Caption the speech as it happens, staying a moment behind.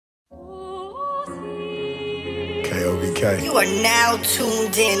KOVK. You are now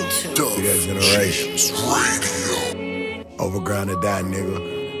tuned into Duff. That generation. Overground to die, nigga.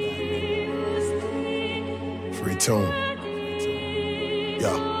 Free tune.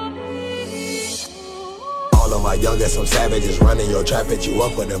 Yo. All of my youngest, some savages running your trap at you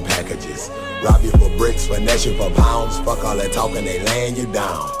up for them packages. Rob you for bricks, finesse you for pounds. Fuck all that talking, they laying you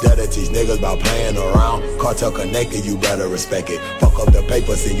down. That'll teach niggas about playing around. Cartel connected, you better respect it. Fuck up the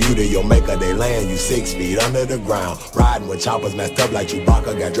paper, send you to your maker. They laying you 6 feet under the ground. Riding with choppers messed up like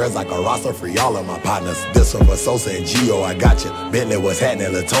Chewbacca. Got dressed like a roster, free all of my partners. This one for Sosa and Gio, I got you. Bentley was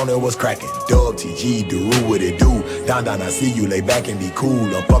happening, Latona was cracking. Dub, TG, DuRu, what it do? Down, I see you, lay back and be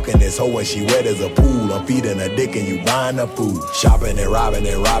cool. I'm fucking this hoe when she wet as a pool. I'm feeding her dick and you buying her food. Shopping and robbing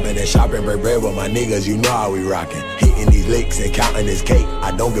and robbing and shopping, break bread with my niggas, you know how we rockin'. Hitting these licks and counting this cake.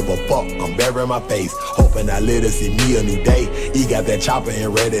 I don't give a fuck, I'm burying my face. Hoping I live to see me a new day. He got that chopper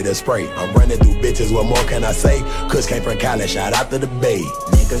and ready to spray. I'm running through bitches, what more can I say? Kush came from Cali, shout out to the Bay.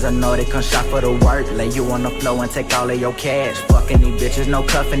 Niggas, I know they come shop for the work. Lay you on the floor and take all of your cash. Fucking these bitches, no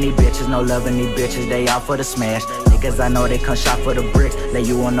cuffing these bitches, no loving these bitches, they out for the smash. Niggas, I know they come shop for the bricks. Lay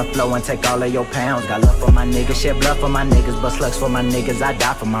you on the floor and take all of your pounds. Got love for my niggas, shed blood for my niggas, bust slugs for my niggas, I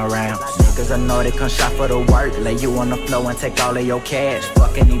die for my rounds. Niggas, I know they come shop for the work. Lay you on the floor and take all of your cash.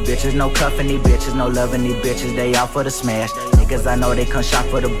 Fucking these bitches, no cuffing these bitches, no loving these bitches, they out for the smash. Niggas, I know they come shop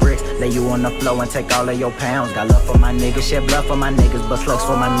for the bricks. Lay you on the floor and take all of your pounds. Got love for my niggas, shed blood for my niggas, bust slugs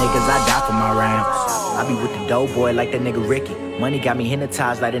for my niggas, I die for my rounds. I be with the dope boy like that nigga Ricky. Money got me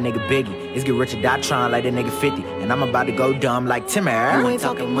hypnotized like that nigga Biggie. It's get rich or die trying like that nigga 50. And I'm about to go dumb like Timmer. You ain't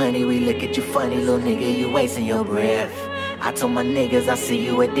talking money, we look at you funny, little nigga, you wasting your breath. I told my niggas I see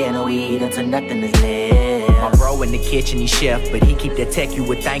you at dinner, we eat until nothing is left. My bro in the kitchen, he chef, but he keep that tech, you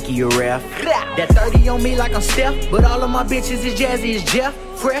would thank you, ref. That 30 on me like I'm Steph, but all of my bitches is Jazzy as Jeff.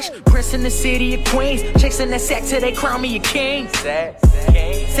 Fresh, Prince in the city of Queens, chasing that sack till they crown me a king.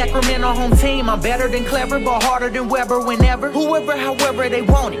 Sacramento home team, I'm better than clever, but harder than Weber whenever. Whoever, however they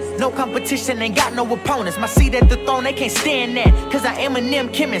want it. No competition, ain't got no opponents. My seat at the throne, they can't stand that. Cause I am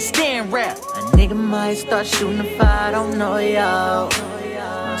Eminem, Kim and Stan rap. A nigga might start shooting a fire, I don't know y'all.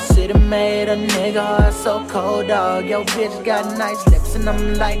 My city made a nigga heart so cold, dog. Yo bitch got nice lips and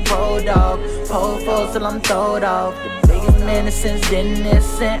I'm like road dog. Pole foes till I'm throwed off. The biggest menace since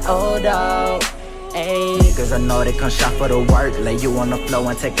Dennis and old dog. Ayy, niggas, I know they come shop for the work. Lay you on the floor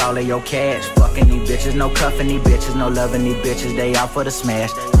and take all of your cash. Fucking these bitches, no cuffing these bitches, no loving these bitches, they out for the smash.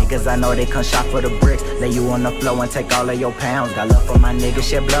 Niggas, I know they come shop for the bricks. Lay you on the floor and take all of your pounds. Got love for my niggas,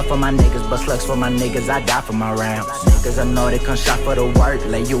 shed blood for my niggas, bust slugs for my niggas, I die for my rounds. Niggas, I know they come shop for the work.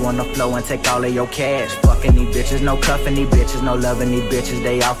 Lay you on the floor and take all of your cash. Fucking these bitches, no cuffing these bitches, no loving these bitches,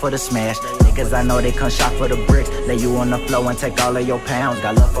 they out for the smash. Niggas, I know they come shop for the bricks. Lay you on the floor and take all of your pounds.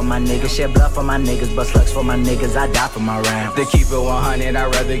 Got love for my niggas, shed blood for my niggas, bust slugs for my niggas, I die for my rounds. To keep it 100,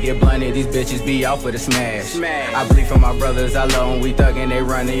 I'd rather get blunted. These bitches be out for the smash. I bleed for my brothers, I love when we thuggin', they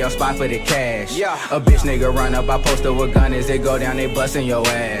runnin' your spot for the cash. A bitch nigga run up, I post her with gun as they go down, they bustin' your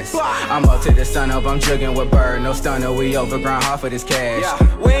ass. I'm up to the sun up, I'm juggin' with Bird, no stunner, we overground hard for this cash.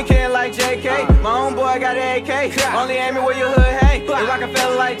 We ain't kidding like JK, my own boy got an AK. Only aiming where your hood hang. If I can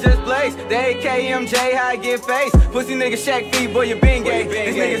feel like just blaze, the AKMJ, how I get faced. Pussy nigga Shaq feet, boy, you been gay.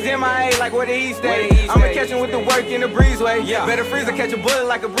 These niggas MIA like where the East stay. I'ma catch him with the work in the breezeway. Better freeze or catch a bullet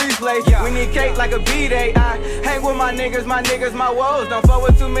like a breeze play. We need cake like a B-day. I hang with my niggas, my woes. Don't fuck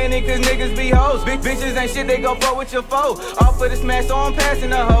with too many cause niggas be hoes. Big bitches ain't shit, they go fuck with your foe. All for the smash, so I'm passing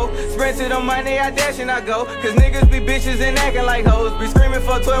the hoe. Sprint to the money, I dash and I go. Cause niggas be bitches and acting like hoes. Be screaming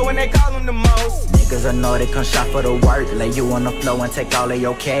for 12 when they call them the most. Niggas, I know they come shop for the work. Lay you on the floor and take all of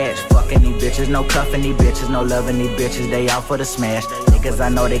your cash. Fucking these bitches, no cuffing these bitches, no loving these bitches, they out for the smash. Niggas, I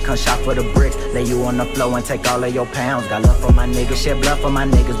know they come shop for the bricks. Lay you on the floor and take all of your pounds. Got love for my niggas, shed blood for my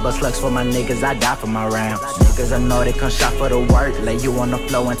niggas, bust slugs for my niggas, I die for my rounds. Niggas, I know they come shop for the work. Lay you on the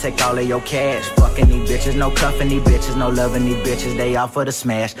floor and take all of your cash. Fucking these bitches, no cuffing these bitches, no loving these bitches, they out for the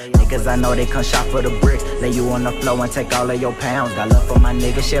smash. Niggas, I know they come shop for the bricks. Lay you on the floor and take all of your pounds. Got love for my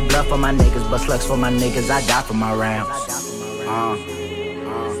niggas, shed blood for my niggas, bust slugs for my niggas, I die for my rounds.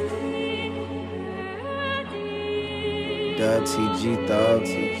 Dub TG Thug,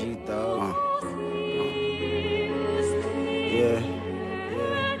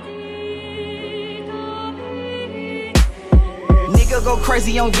 nigga go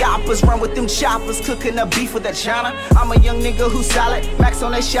crazy on yappers, run with them choppers, cooking up beef with that China. I'm a young nigga who's solid, max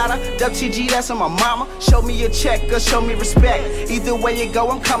on that shotter, WTG, that's on my mama. Show me a check or show me respect. Either way you go,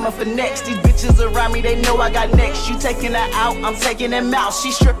 I'm coming for next. These bitches around me, they know I got next. You taking her out, I'm taking them out.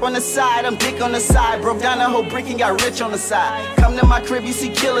 She strip on the side, I'm dick on the side. Broke down the whole brick and got rich on the side. Come to my crib, you see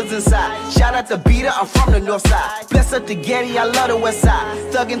killers inside. Shout out to Beater, I'm from the north side. Bless up the Getty, I love the west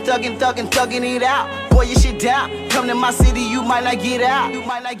side. Thuggin', thuggin', thuggin', thuggin' it out. Boy, your shit down. Come to my city, you might not get out. You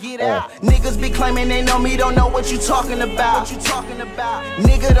might not get out. Niggas be claiming they know me, don't know what you talking about. What you talking about?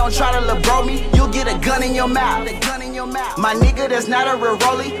 Nigga, don't try to libro me. You'll get a gun in your mouth. A gun in your mouth. My nigga, that's not a real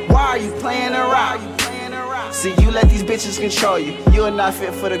rollie. Why are you playing around? See, you let these bitches control you. You are not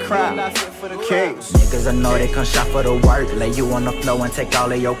fit for the crime. Kings. Niggas I know they come shop for the work. Lay you on the floor and take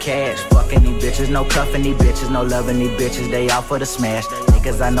all of your cash. Fucking these bitches, no cuffing these bitches, no loving these bitches, they all for the smash.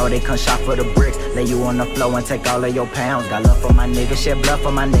 Niggas I know they come shop for the bricks. Lay you on the floor and take all of your pounds. Got love for my niggas, shed blood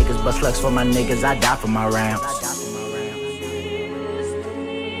for my niggas, bust slugs for my niggas, I die for my rounds.